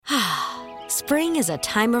Spring is a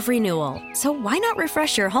time of renewal, so why not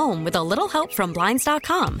refresh your home with a little help from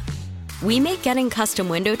Blinds.com? We make getting custom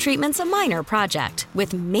window treatments a minor project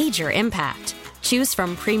with major impact. Choose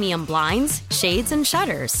from premium blinds, shades, and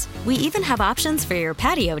shutters. We even have options for your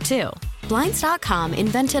patio, too. Blinds.com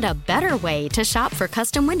invented a better way to shop for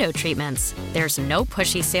custom window treatments. There's no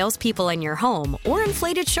pushy salespeople in your home or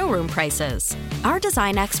inflated showroom prices. Our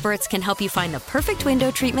design experts can help you find the perfect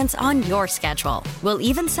window treatments on your schedule. We'll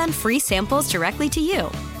even send free samples directly to you.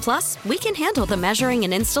 Plus, we can handle the measuring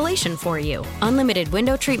and installation for you. Unlimited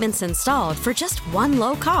window treatments installed for just one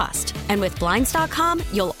low cost. And with Blinds.com,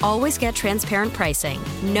 you'll always get transparent pricing.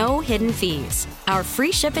 No hidden fees. Our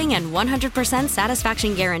free shipping and 100%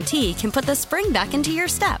 satisfaction guarantee can put the spring back into your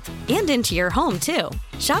step and into your home, too.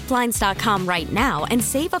 Shop Blinds.com right now and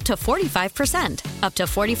save up to 45%. Up to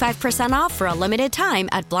 45% off for a limited time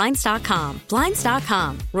at Blinds.com.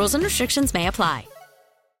 Blinds.com. Rules and restrictions may apply.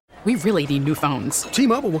 We really need new phones.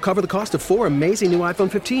 T-Mobile will cover the cost of 4 amazing new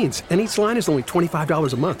iPhone 15s, and each line is only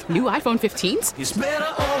 $25 a month. New iPhone 15s? It's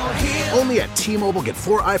better over here. Only at T-Mobile, get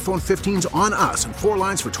 4 iPhone 15s on us and 4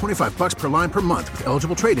 lines for $25 per line per month with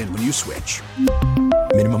eligible trade-in when you switch.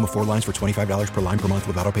 Minimum of 4 lines for $25 per line per month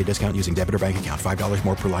with autopay discount using debit or bank account. $5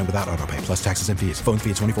 more per line without autopay, plus taxes and fees. Phone fee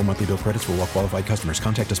at 24 monthly bill credits for well-qualified customers.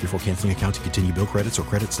 Contact us before canceling account to continue bill credits or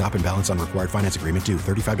credit stop and balance on required finance agreement due.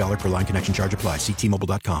 $35 per line connection charge applies. See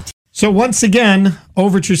T-Mobile.com. So once again,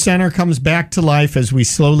 Overture Center comes back to life as we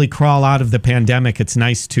slowly crawl out of the pandemic. It's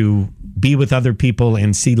nice to be with other people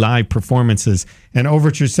and see live performances. And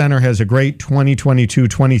Overture Center has a great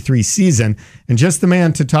 2022-23 season. And just the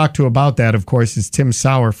man to talk to about that, of course, is Tim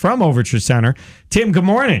Sauer from Overture Center. Tim, good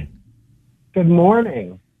morning. Good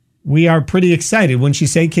morning. We are pretty excited. Wouldn't you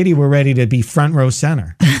say, Kitty? We're ready to be front row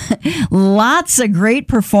center. Lots of great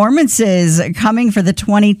performances coming for the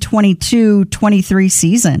 2022-23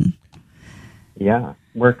 season. Yeah,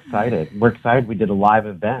 we're excited. We did a live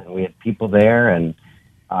event. We had people there and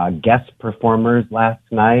guest performers last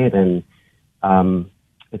night, and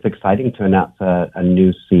it's exciting to announce a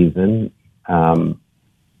new season and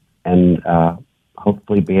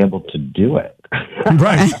hopefully be able to do it.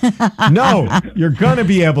 Right. No, you're going to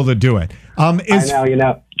be able to do it. I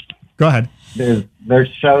know, Go ahead. There's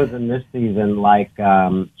shows in this season like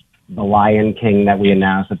The Lion King that we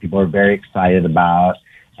announced that people are very excited about,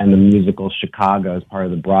 and the musical Chicago is part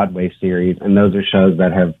of the Broadway series. And those are shows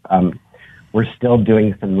that have, we're still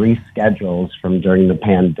doing some reschedules from during the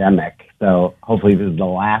pandemic. So hopefully this is the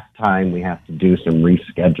last time we have to do some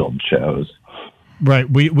rescheduled shows. Right.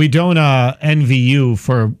 We don't envy you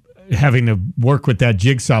for having to work with that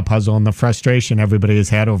jigsaw puzzle and the frustration everybody has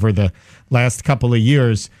had over the last couple of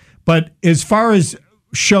years. But as far as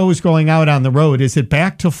shows going out on the road, is it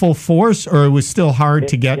back to full force, or it was still hard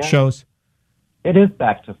to get shows? It is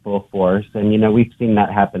back to full force. And, we've seen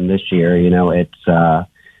that happen this year. It's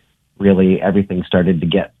really everything started to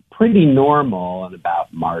get pretty normal in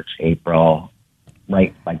about March, April,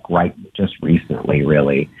 right just recently,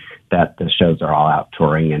 really, that the shows are all out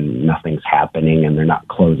touring and nothing's happening and they're not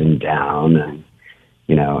closing down. And,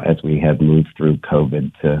 as we have moved through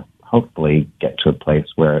COVID to hopefully get to a place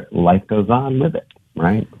where life goes on with it,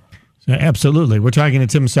 right? Absolutely. We're talking to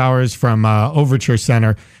Tim Sauers from Overture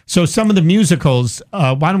Center. So some of the musicals,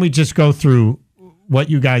 why don't we just go through what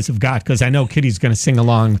you guys have got? Because I know Kitty's going to sing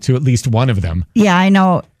along to at least one of them. Yeah, I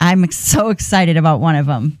know. I'm so excited about one of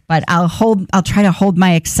them, but I'll try to hold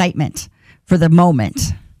my excitement for the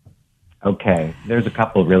moment. Okay. There's a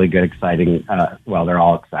couple of really good, exciting, they're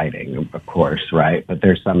all exciting, of course, right? But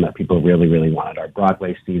there's some that people really, really wanted. Our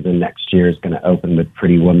Broadway season next year is going to open with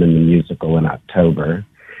Pretty Woman, the musical, in October.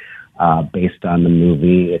 Based on the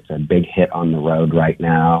movie. It's a big hit on the road right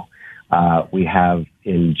now. We have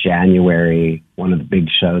in January one of the big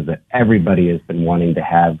shows that everybody has been wanting to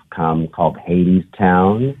have come called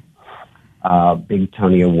Hadestown. Big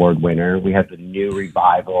Tony Award winner. We have the new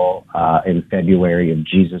revival in February of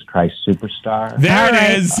Jesus Christ Superstar. There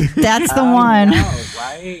it is. That's the one.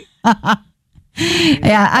 Right?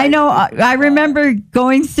 Yeah, I know. I remember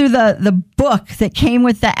going through the book that came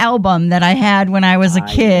with the album that I had when I was a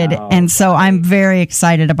kid. And so I'm very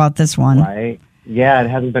excited about this one. Right. Yeah, it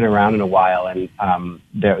hasn't been around in a while. And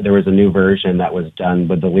there was a new version that was done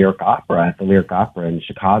with the Lyric Opera at the Lyric Opera in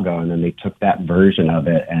Chicago. And then they took that version of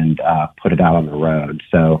it and put it out on the road.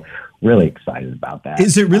 So really excited about that.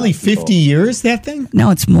 Is it really 50 years, that thing?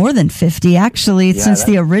 No, it's more than 50, actually, since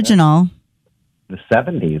the original. The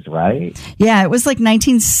 70s, right? Yeah, it was like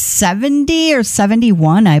 1970 or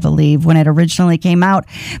 71, I believe, when it originally came out.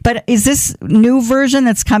 But is this new version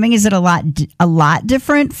that's coming, is it a lot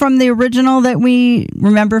different from the original that we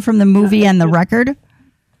remember from the movie and the record?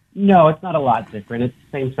 No, it's not a lot different. It's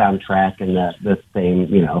the same soundtrack and the same,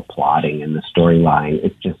 plotting and the storyline.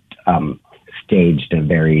 It's just staged in a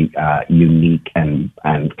very unique and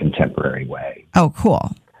contemporary way. Oh,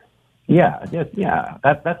 cool. Yeah.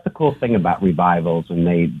 That's the cool thing about revivals. When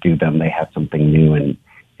they do them, they have something new and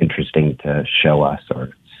interesting to show us or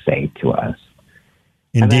say to us.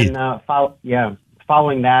 Indeed. And then,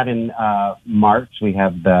 following that in March, we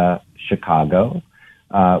have the Chicago,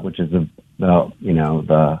 which is the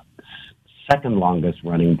second longest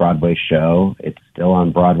running Broadway show. It's still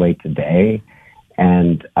on Broadway today.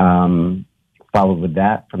 And followed with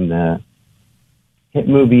that from the hit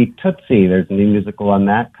movie Tootsie. There's a new musical on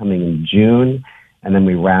that coming in June. And then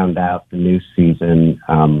we round out the new season.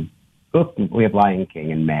 We have Lion King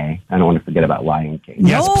in May. I don't want to forget about Lion King.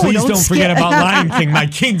 Yes, No, please don't don't forget about Lion King. My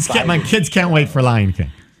kids can't wait for Lion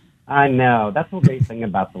King. I know. That's the great thing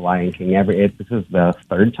about the Lion King. This is the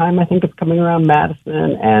third time I think it's coming around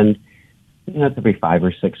Madison, and it's every 5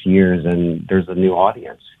 or 6 years, and there's a new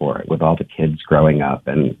audience for it with all the kids growing up,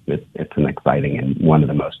 and it's an exciting and one of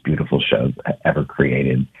the most beautiful shows ever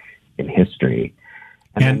created in history.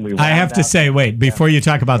 And I have to say, wait, before you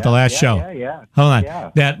talk about the last show, hold on.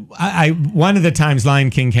 Yeah. That one of the times Lion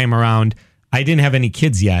King came around, I didn't have any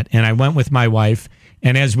kids yet, and I went with my wife.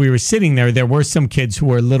 And as we were sitting there were some kids who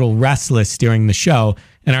were a little restless during the show.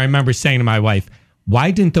 And I remember saying to my wife, why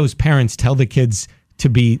didn't those parents tell the kids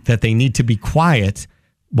that they need to be quiet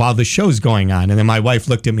while the show's going on? And then my wife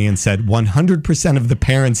looked at me and said, 100% of the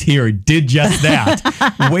parents here did just that.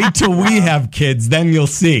 Wait till we have kids, then you'll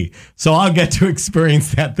see. So I'll get to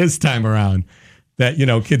experience that this time around. That,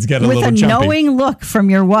 kids get a little jumpy. With a knowing look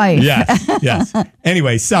from your wife. Yes.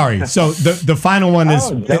 Anyway, sorry. So the final one is...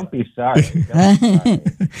 Oh, don't be sorry.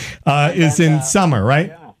 Is in summer, right?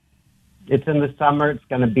 Yeah. It's in the summer. It's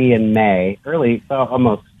going to be in May. Early, so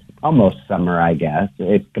almost summer, I guess.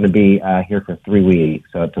 It's going to be here for 3 weeks,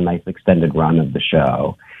 so it's a nice extended run of the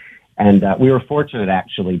show. And we were fortunate,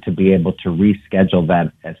 actually, to be able to reschedule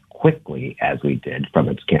that as quickly as we did from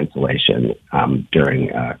its cancellation during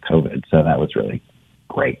COVID. So that was really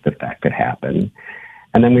great that could happen.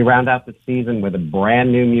 And then we round out the season with a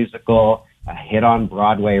brand new musical, a hit on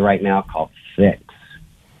Broadway right now called Six.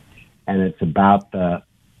 And it's about the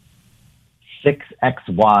 6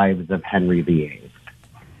 ex-wives of Henry VIII.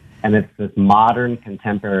 And it's this modern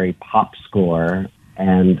contemporary pop score.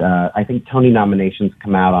 And I think Tony nominations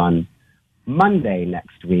come out on Monday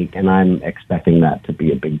next week, and I'm expecting that to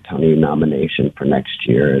be a big Tony nomination for next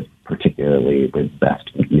year, particularly with Best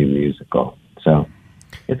New Musical. So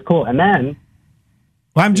it's cool. And then...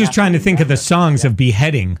 Well, I'm just trying to think of the songs of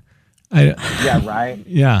Beheading. Yeah, right?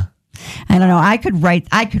 Yeah. I don't know. I could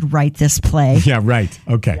write this play. Yeah, right.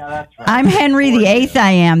 Okay. Yeah, that's right. I'm Henry VIII.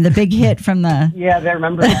 I am the big hit from the... Yeah, I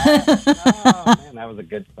remember that. Oh, man, that was a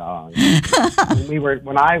good song.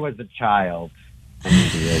 When I was a child...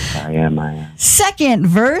 I am. Second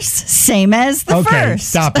verse, same as the okay, first.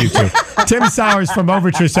 Stop you two. Tim Sowers from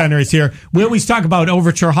Overture Center is here. We always talk about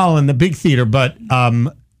Overture Hall and the big theater, but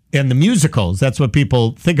and the musicals. That's what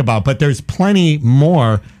people think about. But there's plenty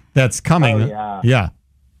more that's coming. Oh, yeah.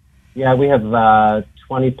 Yeah, we have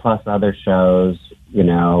 20 plus other shows.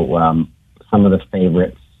 Some of the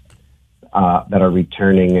favorites that are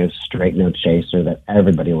returning is Straight No Chaser. That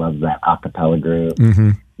everybody loves that a cappella group.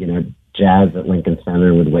 Mm-hmm. Jazz at Lincoln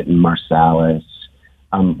Center with Wynton Marsalis.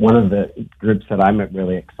 One of the groups that I'm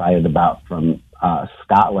really excited about from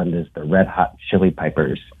Scotland is the Red Hot Chili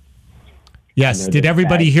Pipers. Yes, did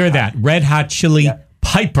everybody hear that? Red Hot Chili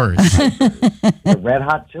Pipers. The Red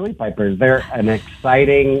Hot Chili Pipers. They're an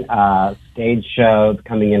exciting stage show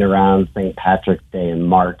coming in around St. Patrick's Day in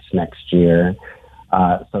March next year.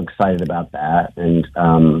 So excited about that. And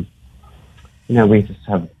we just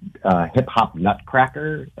have Hip Hop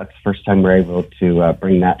Nutcracker. That's the first time we're able to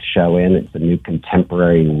bring that show in. It's a new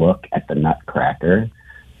contemporary look at the Nutcracker.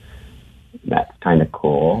 That's kind of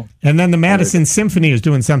cool. And then the Madison Symphony is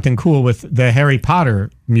doing something cool with the Harry Potter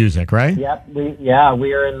music, right? Yep.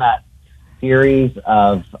 We are in that series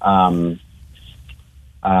of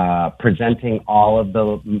presenting all of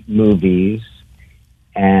the movies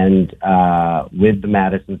and with the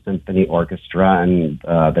Madison Symphony Orchestra, and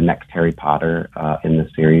the next Harry Potter in the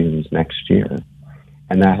series is next year.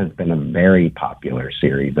 And that has been a very popular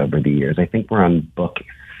series over the years. I think we're on book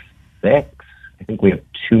 6. I think we have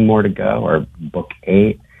 2 more to go, or book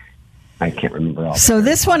 8. I can't remember all. So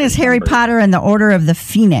this one is Harry Potter and the Order of the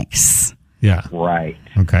Phoenix. Yeah. Right.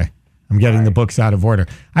 Okay. I'm getting the books out of order.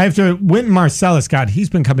 I have to, Wynton Marsalis, God, he's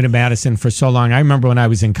been coming to Madison for so long. I remember when I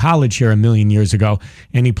was in college here a million years ago,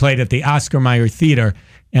 and he played at the Oscar Mayer Theater,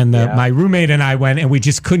 and my roommate and I went, and we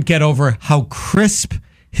just couldn't get over how crisp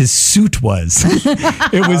his suit was.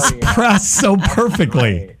 It was pressed so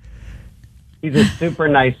perfectly. Right. He's a super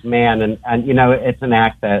nice man, and you know, it's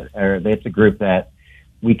it's a group that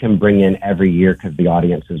we can bring in every year because the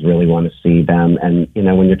audiences really want to see them. And you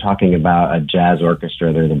know, when you're talking about a jazz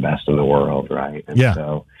orchestra, they're the best in the world, right? And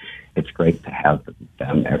so it's great to have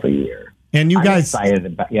them every year. And you guys excited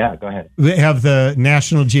about? Yeah, go ahead. They have the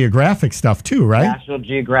National Geographic stuff too, right? National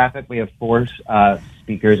Geographic. We have 4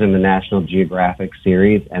 speakers in the National Geographic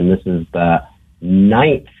series, and this is the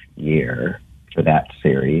 9th year for that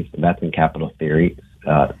series. That's in Capitol Theater.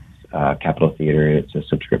 It's a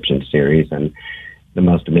subscription series, and the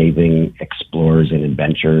most amazing explorers and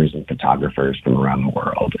adventurers and photographers from around the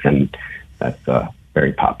world. And that's a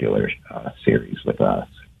very popular series with us.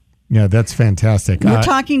 Yeah, that's fantastic. We're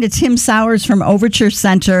talking to Tim Sowers from Overture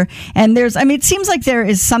Center, and it seems like there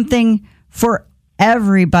is something for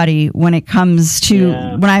everybody when it comes to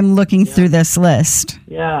when I'm looking through this list.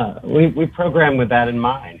 Yeah, we program with that in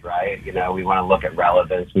mind, right? You know, we want to look at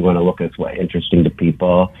relevance. We want to look at what's interesting to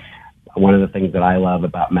people. One of the things that I love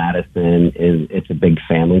about Madison is it's a big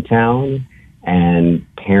family town, and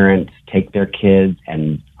parents take their kids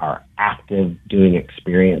and are active doing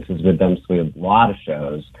experiences with them. So we have a lot of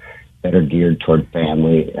shows that are geared toward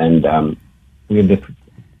family. And we have this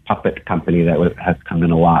puppet company that has come in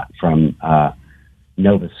a lot from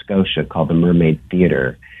Nova Scotia called the Mermaid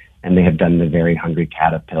Theater. And they have done The Very Hungry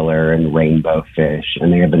Caterpillar and Rainbow Fish.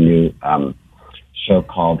 And they have a new show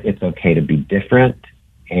called It's Okay to Be Different.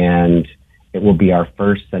 And it will be our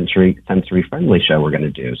first sensory-friendly show we're going to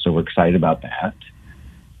do. So we're excited about that.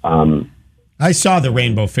 I saw the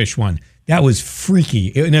Rainbow Fish one. That was freaky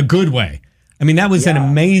in a good way. I mean, that was an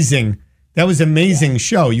amazing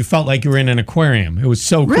show. You felt like you were in an aquarium. It was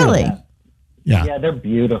so cool. Really? Yeah. Yeah, they're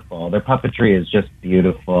beautiful. Their puppetry is just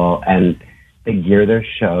beautiful, and they gear their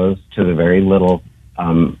shows to the very little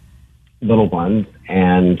ones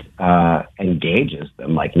and engages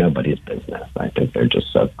them like nobody's business. I think they're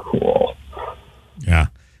just so cool. Yeah.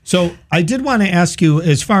 So I did want to ask you,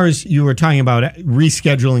 as far as you were talking about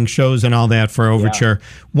rescheduling shows and all that for Overture,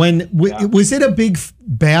 was it a big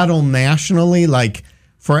battle nationally, like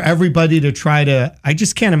for everybody to try to? I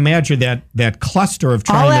just can't imagine that cluster of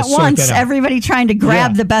trying all to at sort once, that out. everybody trying to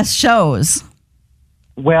grab the best shows.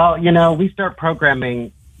 Well, you know, we start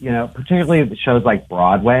programming, you know, particularly the shows like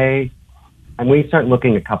Broadway, and we start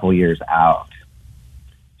looking a couple years out.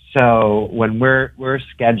 So when we're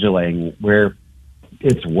scheduling,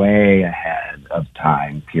 it's way ahead of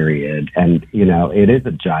time period. And, you know, it is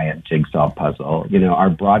a giant jigsaw puzzle. You know, our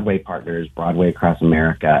Broadway partners, Broadway Across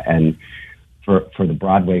America, and for the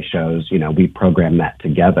Broadway shows, you know, we program that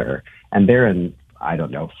together. And they're in,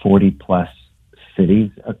 40 plus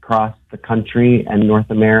cities across the country and North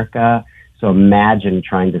America. So imagine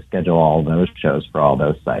trying to schedule all those shows for all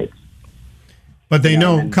those sites. But they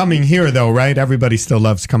know coming here, though, right? Everybody still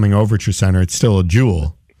loves coming Overture Center. It's still a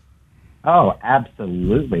jewel. Oh,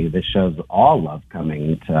 absolutely. The shows all love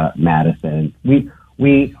coming to Madison. We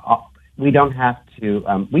don't have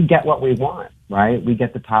to, we get what we want, right? We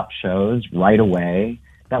get the top shows right away.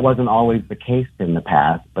 That wasn't always the case in the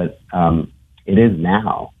past, but it is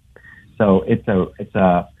now. So it's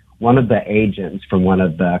one of the agents from one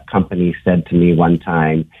of the companies said to me one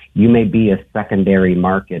time, you may be a secondary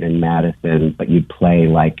market in Madison, but you play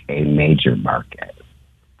like a major market.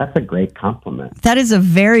 That's a great compliment. That is a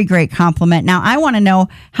very great compliment. Now, I want to know,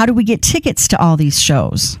 how do we get tickets to all these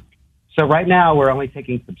shows? So right now, we're only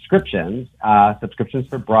taking subscriptions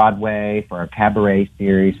for Broadway, for our Cabaret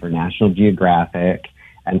series, for National Geographic,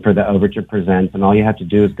 and for the Overture Presents. And all you have to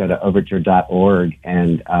do is go to overture.org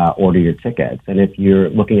and order your tickets. And if you're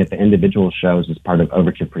looking at the individual shows as part of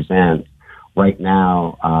Overture Presents, right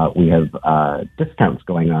now we have discounts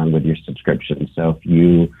going on with your subscription. So if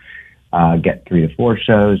you get 3 to 4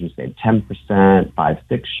 shows, you save 10%, 5,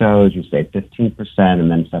 6 shows, you save 15%,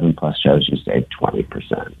 and then 7+ shows, you save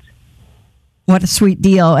 20%. What a sweet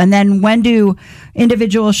deal. And then when do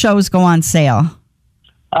individual shows go on sale?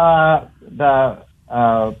 The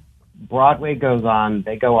Broadway goes on,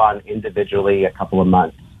 they go on individually a couple of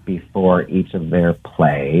months before each of their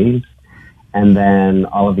plays. And then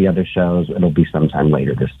all of the other shows, it'll be sometime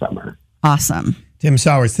later this summer. Awesome. Tim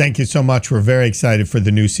Sowers, thank you so much. We're very excited for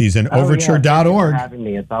the new season. Overture.org. Thank you for having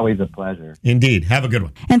me. It's always a pleasure. Indeed. Have a good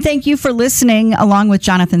one. And thank you for listening. Along with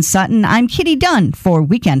Jonathan Sutton, I'm Kitty Dunn for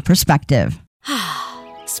Weekend Perspective.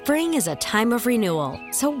 Spring is a time of renewal,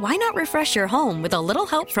 so why not refresh your home with a little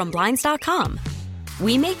help from Blinds.com?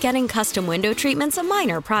 We make getting custom window treatments a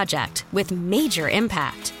minor project with major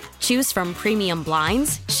impact. Choose from premium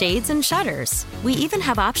blinds, shades, and shutters. We even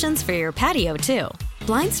have options for your patio, too.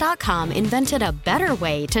 Blinds.com invented a better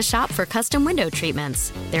way to shop for custom window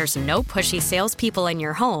treatments. There's no pushy salespeople in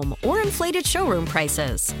your home or inflated showroom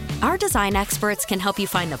prices. Our design experts can help you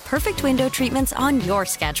find the perfect window treatments on your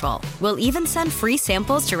schedule. We'll even send free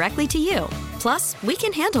samples directly to you. Plus, we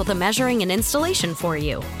can handle the measuring and installation for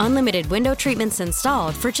you. Unlimited window treatments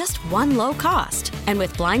installed for just one low cost. And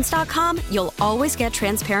with Blinds.com, you'll always get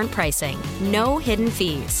transparent pricing. No hidden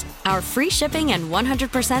fees. Our free shipping and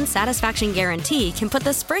 100% satisfaction guarantee can put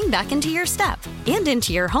the spring back into your step and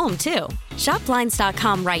into your home, too. Shop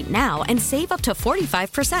Blinds.com right now and save up to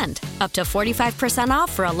 45%. Up to 45%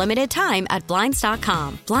 off for a limited time at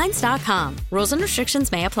Blinds.com. Blinds.com. Rules and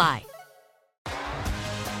restrictions may apply.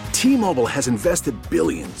 T-Mobile has invested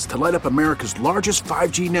billions to light up America's largest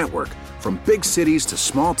 5G network, from big cities to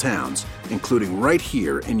small towns, including right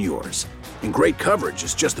here in yours. And great coverage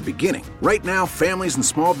is just the beginning. Right now, families and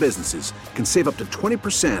small businesses can save up to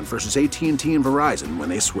 20% versus AT&T and Verizon when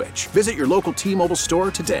they switch. Visit your local T-Mobile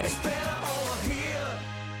store today.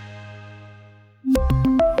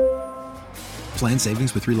 Plan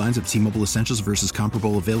savings with 3 lines of T-Mobile Essentials versus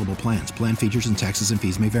comparable available plans. Plan features and taxes and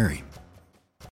fees may vary.